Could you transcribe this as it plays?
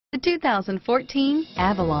The 2014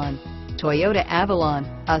 Avalon. Toyota Avalon,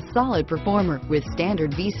 a solid performer with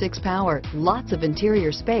standard V6 power, lots of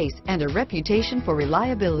interior space, and a reputation for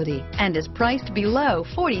reliability, and is priced below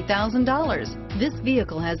 $40,000. This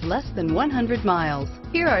vehicle has less than 100 miles.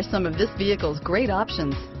 Here are some of this vehicle's great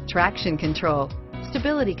options: traction control,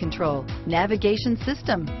 stability control, navigation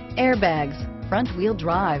system, airbags, front-wheel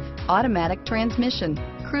drive, automatic transmission,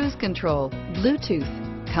 cruise control, Bluetooth,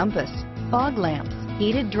 compass, fog lamps,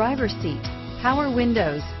 heated driver's seat, power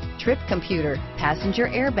windows, trip computer, passenger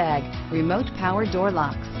airbag, remote power door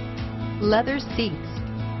locks, leather seats,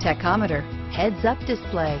 tachometer, heads-up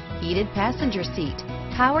display, heated passenger seat,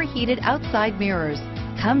 power heated outside mirrors.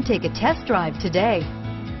 Come take a test drive today.